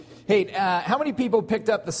Hey, how many people picked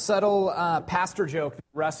up the subtle pastor joke that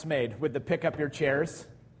Russ made with the pick up your chairs?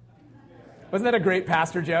 Wasn't that a great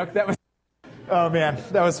pastor joke? Oh man,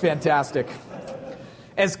 that was fantastic.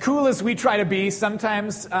 As cool as we try to be,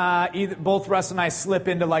 sometimes both Russ and I slip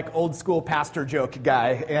into like old school pastor joke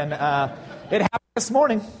guy, and it happened this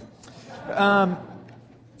morning.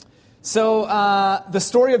 So the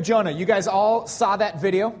story of Jonah, you guys all saw that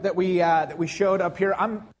video that we showed up here.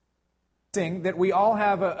 I'm guessing that we all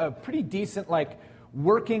have a pretty decent like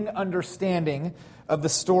working understanding of the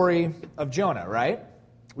story of Jonah, right?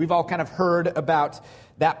 We've all kind of heard about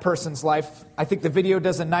that person's life. I think the video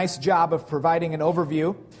does a nice job of providing an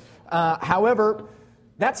overview. However,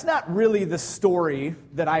 that's not really the story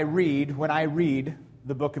that I read when I read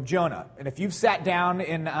the book of Jonah. And if you've sat down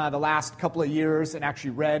in the last couple of years and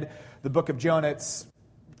actually read the book of Jonah, it's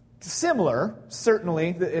similar.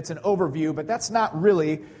 Certainly, it's an overview, but that's not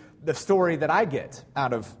really the story that I get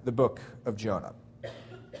out of the book of Jonah.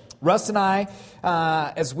 Russ and I,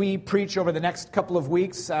 as we preach over the next couple of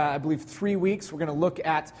weeks, I believe 3 weeks, we're going to look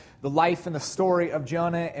at the life and the story of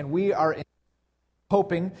Jonah, and we are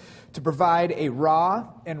hoping to provide a raw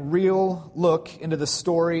and real look into the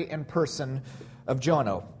story and person of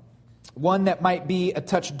Jonah. One that might be a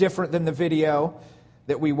touch different than the video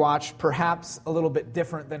that we watched, perhaps a little bit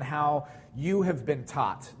different than how you have been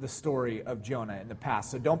taught the story of Jonah in the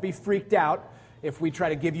past. So don't be freaked out if we try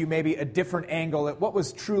to give you maybe a different angle at what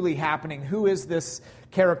was truly happening. Who is this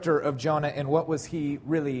character of Jonah, and what was he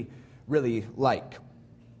really, really like?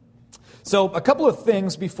 So a couple of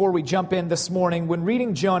things before we jump in this morning. When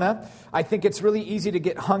reading Jonah, I think it's really easy to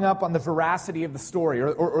get hung up on the veracity of the story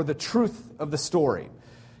or the truth of the story.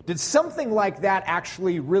 Did something like that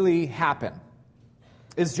actually really happen?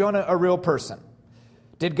 Is Jonah a real person?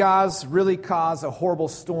 Did God really cause a horrible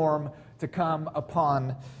storm to come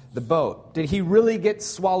upon the boat? Did he really get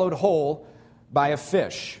swallowed whole by a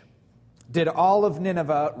fish? Did all of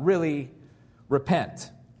Nineveh really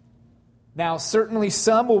repent? Now, certainly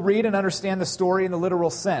some will read and understand the story in the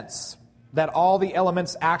literal sense, that all the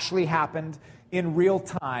elements actually happened in real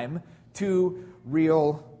time to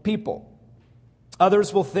real people.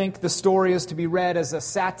 Others will think the story is to be read as a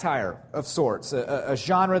satire of sorts, a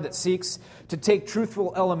genre that seeks to take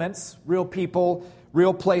truthful elements, real people,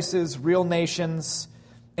 real places, real nations,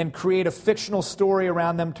 and create a fictional story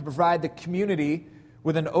around them to provide the community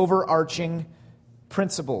with an overarching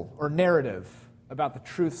principle or narrative about the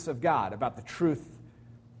truths of God, about the truth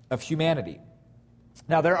of humanity.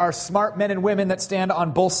 Now, there are smart men and women that stand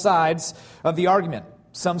on both sides of the argument.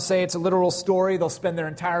 Some say it's a literal story. They'll spend their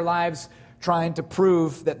entire lives trying to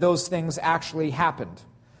prove that those things actually happened.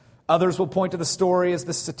 Others will point to the story as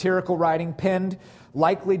the satirical writing penned,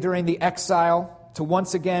 likely during the exile, to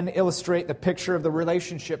once again illustrate the picture of the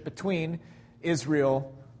relationship between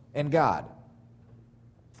Israel and God.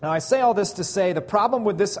 Now, I say all this to say the problem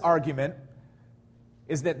with this argument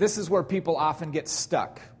is that this is where people often get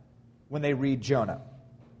stuck when they read Jonah.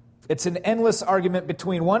 It's an endless argument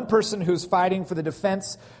between one person who's fighting for the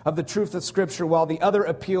defense of the truth of Scripture while the other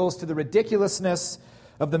appeals to the ridiculousness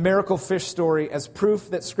of the miracle fish story as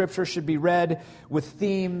proof that Scripture should be read with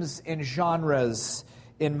themes and genres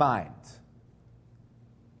in mind.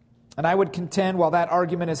 And I would contend while that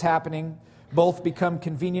argument is happening, both become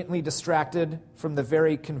conveniently distracted from the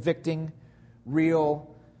very convicting,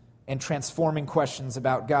 real, and transforming questions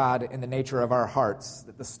about God and the nature of our hearts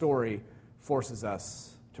that the story forces us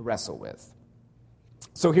to wrestle with.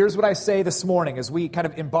 So here's what I say this morning as we kind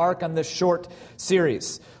of embark on this short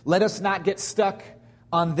series. Let us not get stuck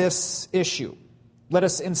on this issue. Let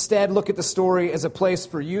us instead look at the story as a place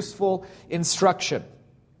for useful instruction,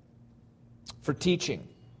 for teaching.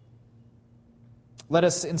 Let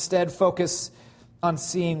us instead focus on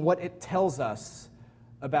seeing what it tells us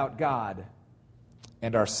about God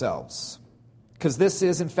and ourselves. Because this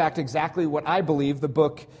is, in fact, exactly what I believe the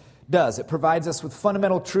book does. It provides us with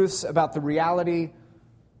fundamental truths about the reality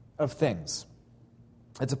of things.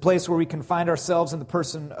 It's a place where we can find ourselves in the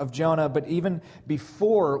person of Jonah, but even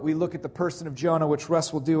before we look at the person of Jonah, which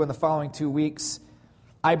Russ will do in the following 2 weeks,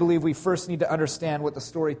 I believe we first need to understand what the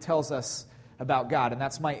story tells us about God. And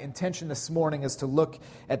that's my intention this morning, is to look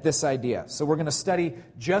at this idea. So we're going to study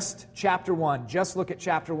just chapter 1, just look at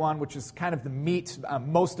chapter 1, which is kind of the meat.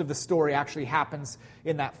 Most of the story actually happens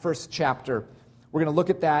in that first chapter. We're going to look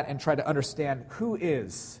at that and try to understand who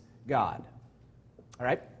is God. All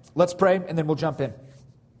right? Let's pray, and then we'll jump in.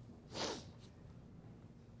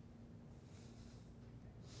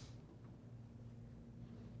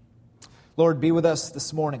 Lord, be with us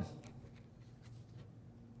this morning.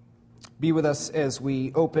 Be with us as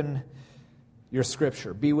we open your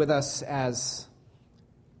Scripture. Be with us as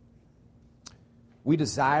We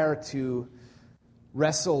desire to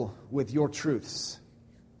wrestle with your truths.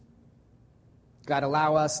 God,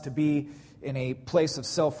 allow us to be in a place of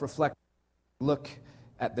self-reflection. Look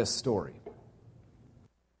at this story.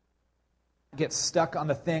 Get stuck on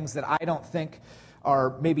the things that I don't think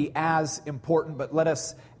are maybe as important, but let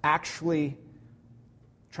us actually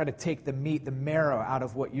try to take the meat, the marrow out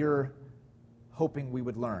of what you're hoping we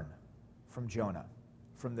would learn from Jonah,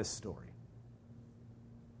 from this story.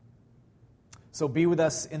 So be with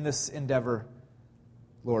us in this endeavor,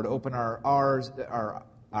 Lord. Open our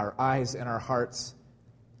eyes and our hearts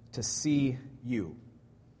to see you.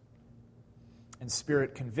 And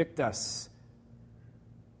Spirit, convict us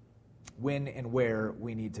when and where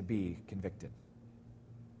we need to be convicted.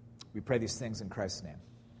 We pray these things in Christ's name.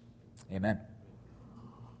 Amen.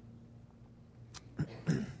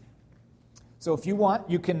 So if you want,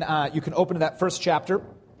 you can open to that first chapter.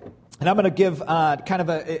 And I'm going to give kind of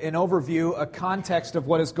an overview, a context of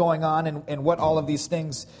what is going on and what all of these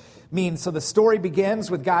things mean. So the story begins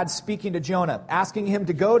with God speaking to Jonah, asking him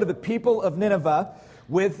to go to the people of Nineveh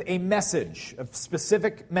with a message, a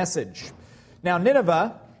specific message. Now,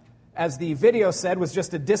 Nineveh, as the video said, was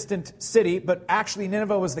just a distant city, but actually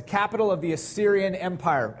Nineveh was the capital of the Assyrian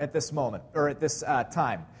Empire at this moment, or at this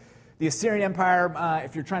time. The Assyrian Empire,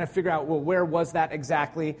 if you're trying to figure out, well, where was that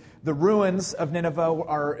exactly? The ruins of Nineveh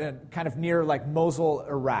are kind of near like Mosul,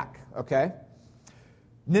 Iraq, okay?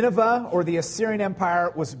 Nineveh, or the Assyrian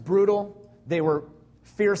Empire, was brutal. They were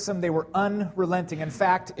fearsome. They were unrelenting. In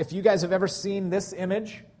fact, if you guys have ever seen this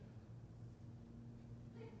image,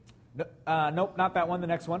 nope, not that one, the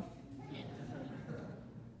next one.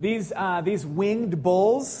 These winged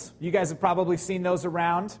bulls, you guys have probably seen those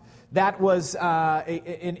around. That was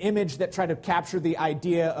an image that tried to capture the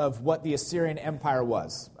idea of what the Assyrian Empire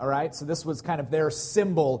was. All right, so this was kind of their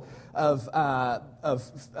symbol of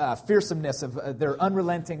fearsomeness, of their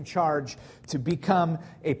unrelenting charge to become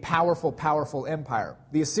a powerful, powerful empire.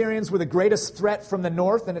 The Assyrians were the greatest threat from the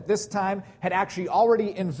north, and at this time had actually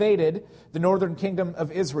already invaded the northern kingdom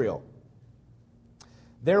of Israel.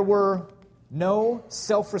 There were no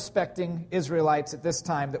self-respecting Israelites at this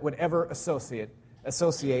time that would ever associate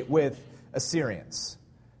with Assyrians.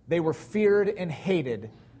 They were feared and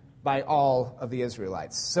hated by all of the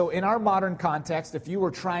Israelites. So in our modern context, if you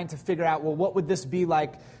were trying to figure out, well, what would this be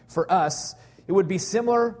like for us? It would be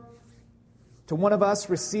similar to one of us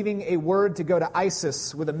receiving a word to go to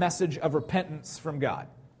ISIS with a message of repentance from God.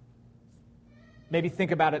 Maybe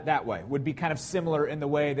think about it that way. It would be kind of similar in the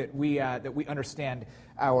way that we understand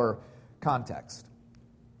our context.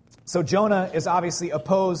 So Jonah is obviously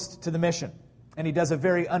opposed to the mission. And he does a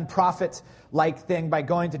very unprophet-like thing by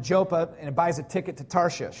going to Joppa and buys a ticket to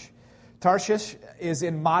Tarshish. Tarshish is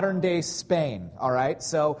in modern-day Spain, all right?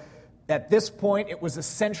 So at this point, it was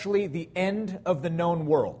essentially the end of the known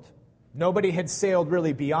world. Nobody had sailed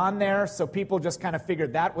really beyond there, so people just kind of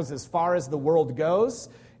figured that was as far as the world goes,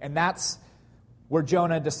 and that's where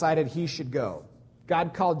Jonah decided he should go.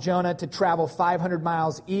 God called Jonah to travel 500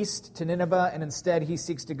 miles east to Nineveh, and instead he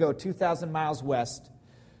seeks to go 2,000 miles west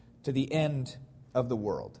to the end of the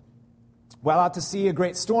world. While out to sea, a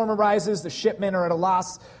great storm arises. The shipmen are at a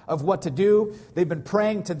loss of what to do. They've been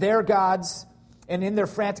praying to their gods, and in their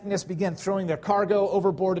franticness begin throwing their cargo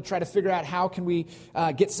overboard to try to figure out how can we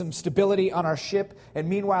get some stability on our ship. And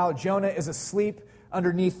meanwhile, Jonah is asleep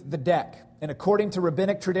underneath the deck. And according to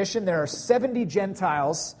rabbinic tradition, there are 70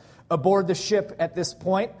 Gentiles aboard the ship at this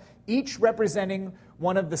point, each representing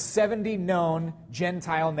one of the 70 known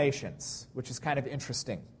Gentile nations, which is kind of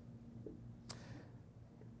interesting.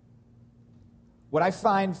 What I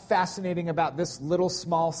find fascinating about this little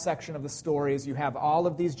small section of the story is you have all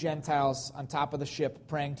of these Gentiles on top of the ship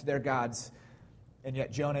praying to their gods, and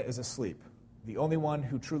yet Jonah is asleep. The only one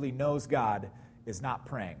who truly knows God is not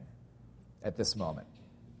praying at this moment.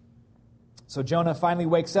 So Jonah finally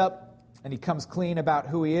wakes up, and he comes clean about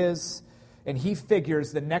who he is, and he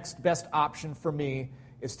figures the next best option for me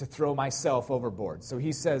is to throw myself overboard. So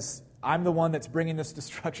he says, I'm the one that's bringing this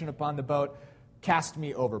destruction upon the boat. Cast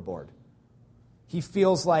me overboard. He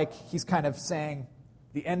feels like he's kind of saying,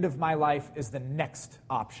 the end of my life is the next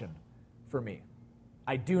option for me.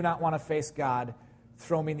 I do not want to face God.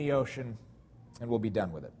 Throw me in the ocean, and we'll be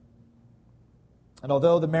done with it. And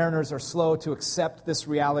although the mariners are slow to accept this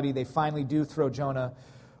reality, they finally do throw Jonah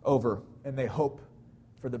over, and they hope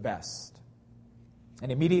for the best.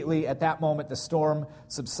 And immediately at that moment, the storm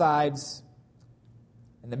subsides,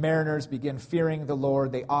 and the mariners begin fearing the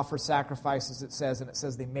Lord. They offer sacrifices, it says, and it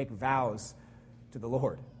says they make vows to the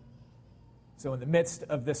Lord. So in the midst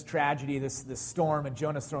of this tragedy, this storm, and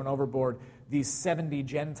Jonah's thrown overboard, these 70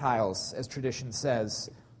 Gentiles, as tradition says,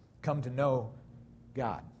 come to know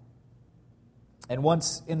God. And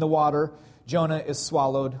once in the water, Jonah is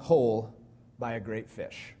swallowed whole by a great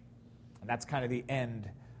fish. And that's kind of the end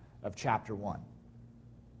of chapter 1.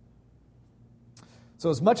 So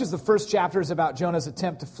as much as the first chapter is about Jonah's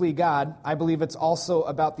attempt to flee God, I believe it's also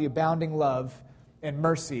about the abounding love and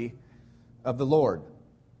mercy of the Lord.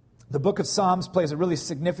 The book of Psalms plays a really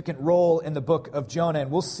significant role in the book of Jonah, and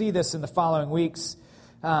we'll see this in the following weeks.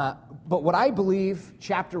 But what I believe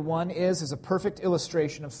chapter 1 is a perfect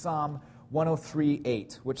illustration of Psalm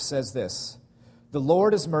 103:8, which says this: "The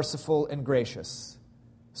Lord is merciful and gracious,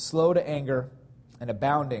 slow to anger, and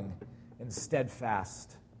abounding in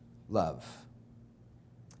steadfast love."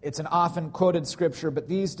 It's an often quoted scripture, but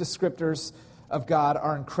these descriptors of God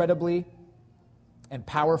are incredibly and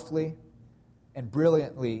powerfully and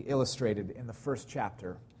brilliantly illustrated in the first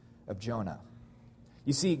chapter of Jonah.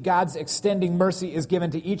 You see, God's extending mercy is given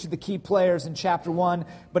to each of the key players in chapter 1,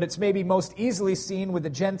 but it's maybe most easily seen with the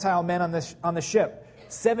Gentile men on the ship.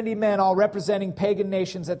 70 men, all representing pagan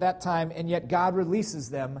nations at that time, and yet God releases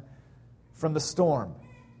them from the storm.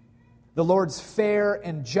 The Lord's fair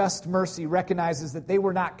and just mercy recognizes that they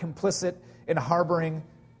were not complicit in harboring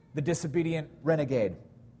the disobedient renegade.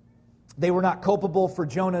 They were not culpable for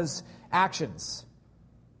Jonah's actions.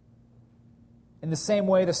 In the same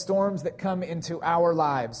way, the storms that come into our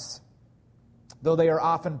lives, though they are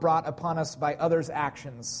often brought upon us by others'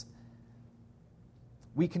 actions,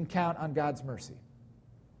 we can count on God's mercy.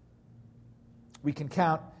 We can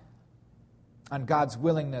count on God's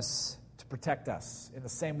willingness to protect us in the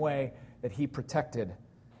same way that He protected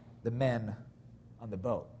the men on the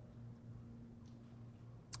boat.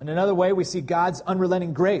 In another way, we see God's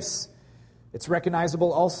unrelenting grace. It's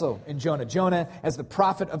recognizable also in Jonah. Jonah, as the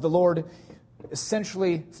prophet of the Lord,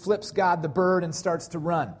 essentially flips God the bird and starts to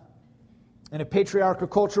run. In a patriarchal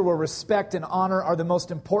culture where respect and honor are the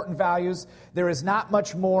most important values, there is not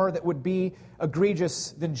much more that would be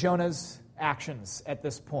egregious than Jonah's actions at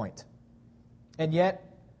this point. And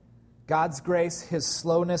yet, God's grace, His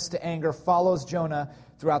slowness to anger, follows Jonah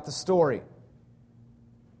throughout the story.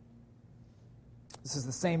 This is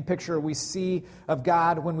the same picture we see of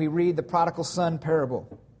God when we read the prodigal son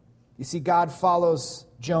parable. You see, God follows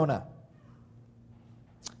Jonah.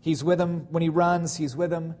 He's with him when he runs. He's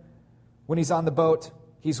with him when he's on the boat.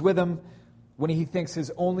 He's with him when he thinks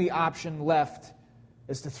his only option left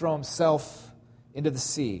is to throw himself into the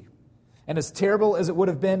sea. And as terrible as it would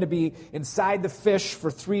have been to be inside the fish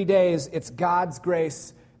for 3 days, it's God's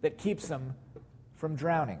grace that keeps him from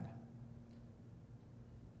drowning.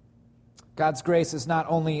 God's grace is not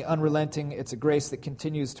only unrelenting, it's a grace that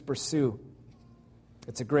continues to pursue.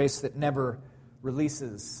 It's a grace that never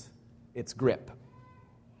releases its grip.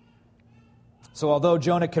 So although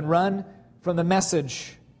Jonah can run from the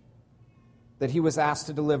message that he was asked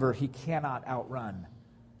to deliver, he cannot outrun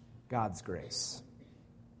God's grace.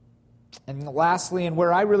 And lastly, and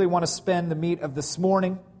where I really want to spend the meat of this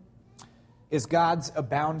morning, is God's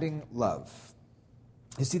abounding love.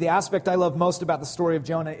 You see, the aspect I love most about the story of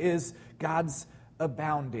Jonah is God's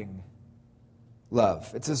abounding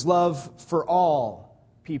love. It's His love for all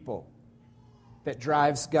people that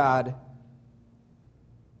drives God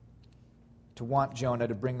to want Jonah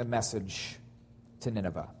to bring the message to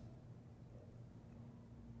Nineveh.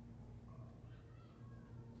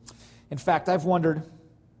 In fact, I've wondered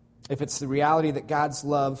if it's the reality that God's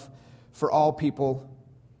love for all people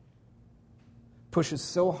pushes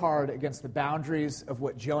so hard against the boundaries of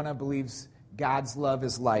what Jonah believes God's love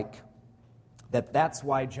is like, that's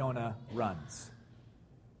why Jonah runs.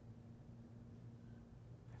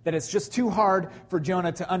 That it's just too hard for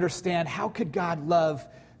Jonah to understand, how could God love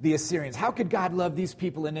the Assyrians? How could God love these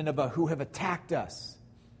people in Nineveh who have attacked us?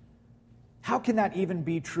 How can that even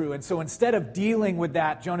be true? And so instead of dealing with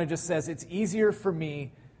that, Jonah just says, it's easier for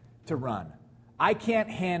me to run. I can't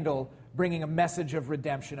handle bringing a message of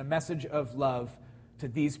redemption, a message of love to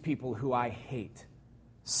these people who I hate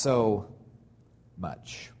so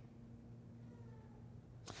much.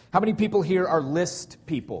 How many people here are list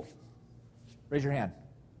people? Raise your hand.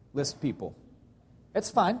 List people. It's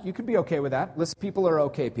fine. You can be okay with that. List people are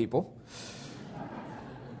okay people.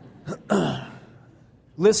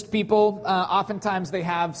 List people, oftentimes they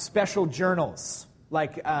have special journals,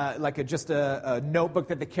 like just a notebook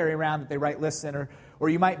that they carry around that they write lists in, or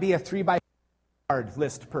you might be a 3x card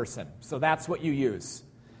list person, so that's what you use.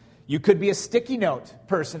 You could be a sticky note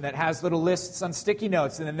person that has little lists on sticky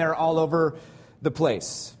notes, and then they're all over the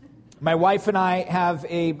place. My wife and I have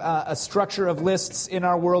a structure of lists in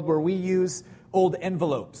our world where we use old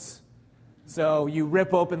envelopes. So you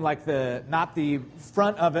rip open not the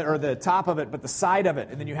front of it or the top of it, but the side of it,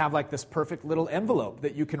 and then you have like this perfect little envelope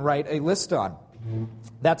that you can write a list on.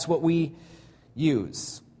 That's what we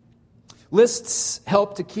use. Lists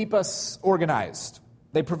help to keep us organized.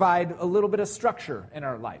 They provide a little bit of structure in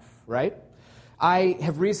our life, right? I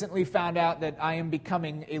have recently found out that I am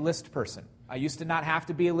becoming a list person. I used to not have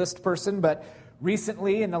to be a list person, but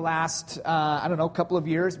recently in the last, couple of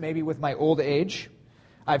years, maybe with my old age,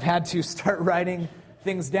 I've had to start writing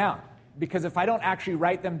things down. Because if I don't actually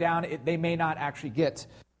write them down, they may not actually get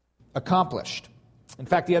accomplished. In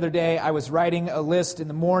fact, the other day, I was writing a list in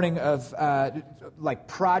the morning of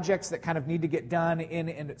projects that kind of need to get done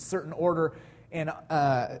in a certain order.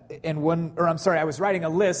 I was writing a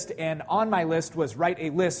list, and on my list was write a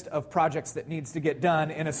list of projects that needs to get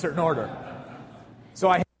done in a certain order. So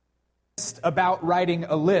I had a list about writing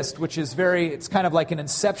a list, which is it's kind of like an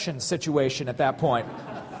Inception situation at that point.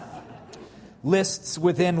 Lists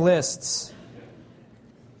within lists.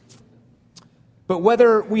 But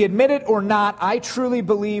whether we admit it or not, I truly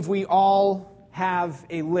believe we all have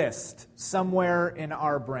a list somewhere in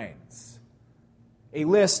our brains. A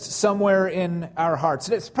list somewhere in our hearts.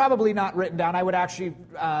 And it's probably not written down. I would actually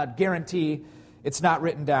guarantee it's not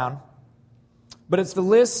written down. But it's the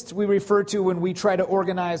list we refer to when we try to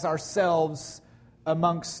organize ourselves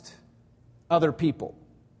amongst other people.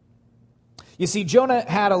 You see, Jonah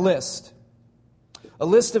had a list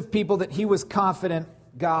of people that he was confident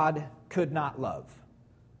God could not love.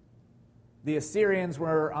 The Assyrians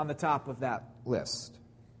were on the top of that list.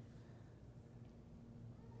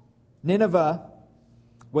 Nineveh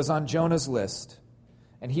was on Jonah's list,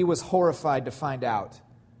 and he was horrified to find out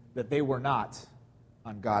that they were not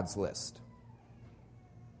on God's list.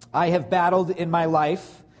 I have battled in my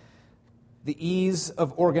life the ease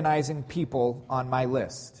of organizing people on my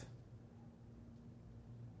list.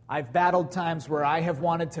 I've battled times where I have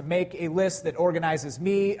wanted to make a list that organizes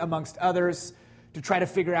me amongst others to try to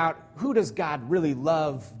figure out who does God really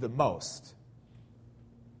love the most.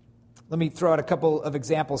 Let me throw out a couple of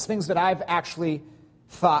examples, things that I've actually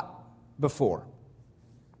thought before.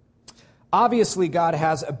 Obviously, God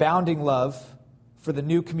has abounding love for the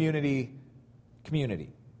new community.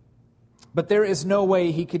 But there is no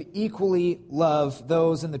way he could equally love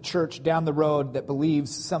those in the church down the road that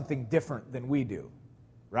believes something different than we do.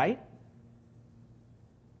 Right?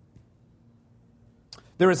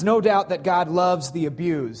 There is no doubt that God loves the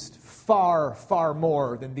abused far, far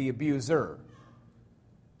more than the abuser.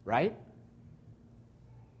 Right?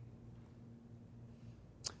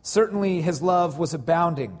 Certainly his love was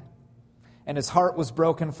abounding, and his heart was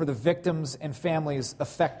broken for the victims and families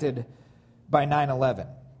affected by 9/11.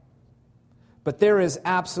 But there is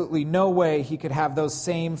absolutely no way he could have those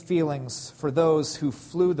same feelings for those who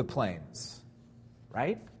flew the planes.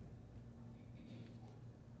 Right?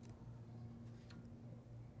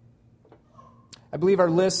 I believe our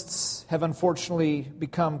lists have unfortunately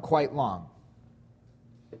become quite long.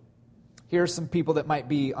 Here are some people that might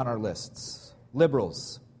be on our lists: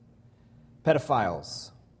 liberals,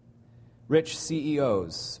 pedophiles, rich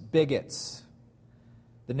CEOs, bigots,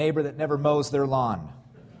 the neighbor that never mows their lawn,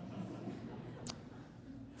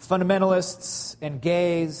 fundamentalists and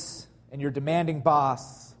gays, and your demanding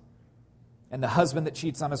boss, and the husband that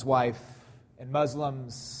cheats on his wife, and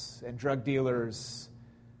Muslims, and drug dealers,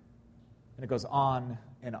 and it goes on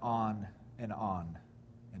and on and on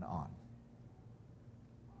and on.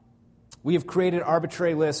 We have created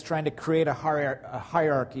arbitrary lists trying to create a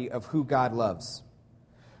hierarchy of who God loves.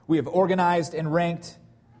 We have organized and ranked,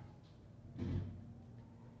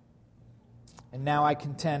 and now I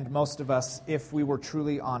contend most of us, if we were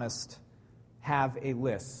truly honest, have a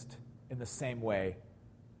list in the same way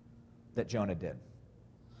that Jonah did.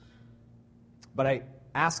 But I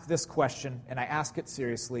ask this question, and I ask it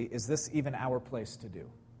seriously: is this even our place to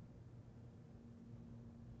do?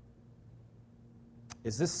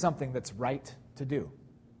 Is this something that's right to do,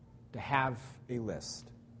 to have a list?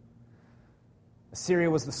 Assyria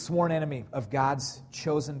was the sworn enemy of God's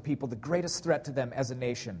chosen people, the greatest threat to them as a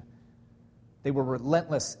nation. They were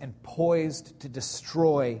relentless and poised to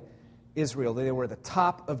destroy Israel. They were at the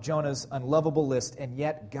top of Jonah's unlovable list, and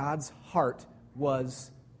yet God's heart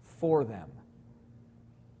was for them.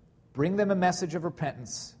 Bring them a message of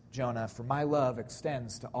repentance, Jonah, for my love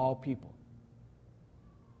extends to all people.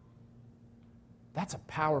 That's a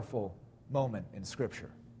powerful moment in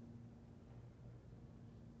Scripture.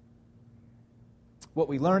 What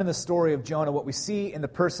we learn in the story of Jonah, what we see in the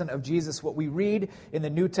person of Jesus, what we read in the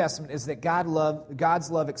New Testament is that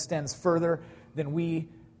God's love extends further than we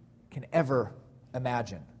can ever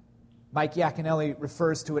imagine. Mike Yaconelli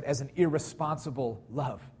refers to it as an irresponsible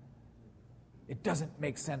love. It doesn't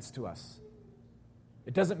make sense to us.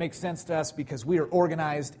 It doesn't make sense to us because we are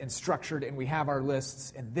organized and structured and we have our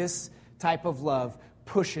lists, and this type of love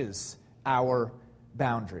pushes our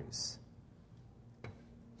boundaries.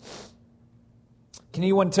 Can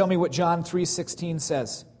anyone tell me what John 3:16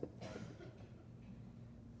 says?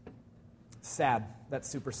 Sad. That's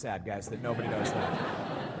super sad, guys, that nobody knows that.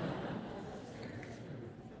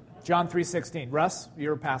 John 3:16. Russ,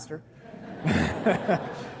 you're a pastor.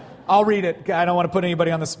 I'll read it. I don't want to put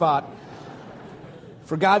anybody on the spot.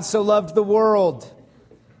 For God so loved the world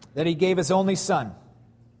that he gave his only Son.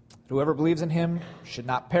 Whoever believes in him should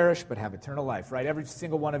not perish but have eternal life. Right? Every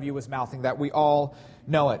single one of you was mouthing that. We all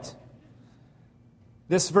know it.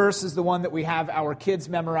 This verse is the one that we have our kids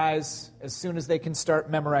memorize as soon as they can start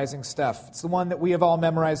memorizing stuff. It's the one that we have all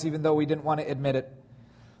memorized even though we didn't want to admit it.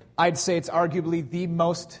 I'd say it's arguably the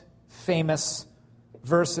most famous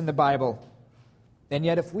verse in the Bible. And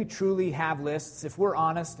yet if we truly have lists, if we're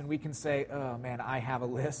honest and we can say, oh man, I have a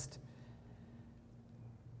list,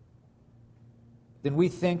 then we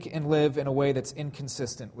think and live in a way that's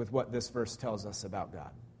inconsistent with what this verse tells us about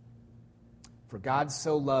God. For God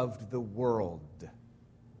so loved the world.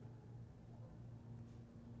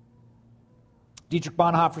 Dietrich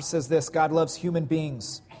Bonhoeffer says this: God loves human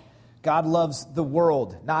beings. God loves the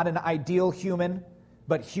world, not an ideal human,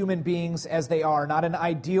 but human beings as they are. Not an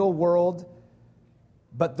ideal world,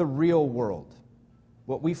 but the real world.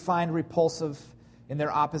 What we find repulsive in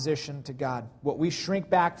their opposition to God. What we shrink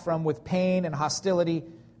back from with pain and hostility,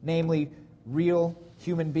 namely real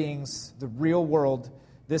human beings, the real world.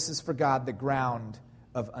 This is for God the ground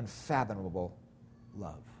of unfathomable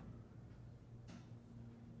love.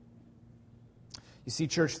 You see,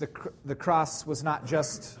 church, the cross was not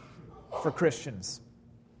just for Christians.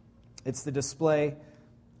 It's the display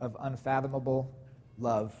of unfathomable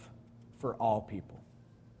love for all people.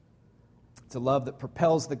 It's a love that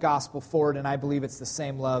propels the gospel forward, and I believe it's the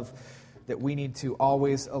same love that we need to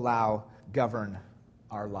always allow govern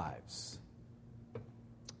our lives.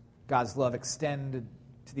 God's love extended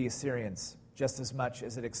to the Assyrians just as much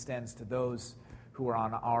as it extends to those who are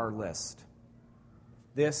on our list.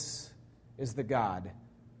 This is the God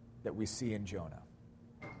that we see in Jonah.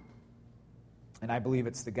 And I believe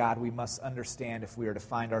it's the God we must understand if we are to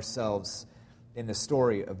find ourselves in the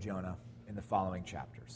story of Jonah in the following chapters.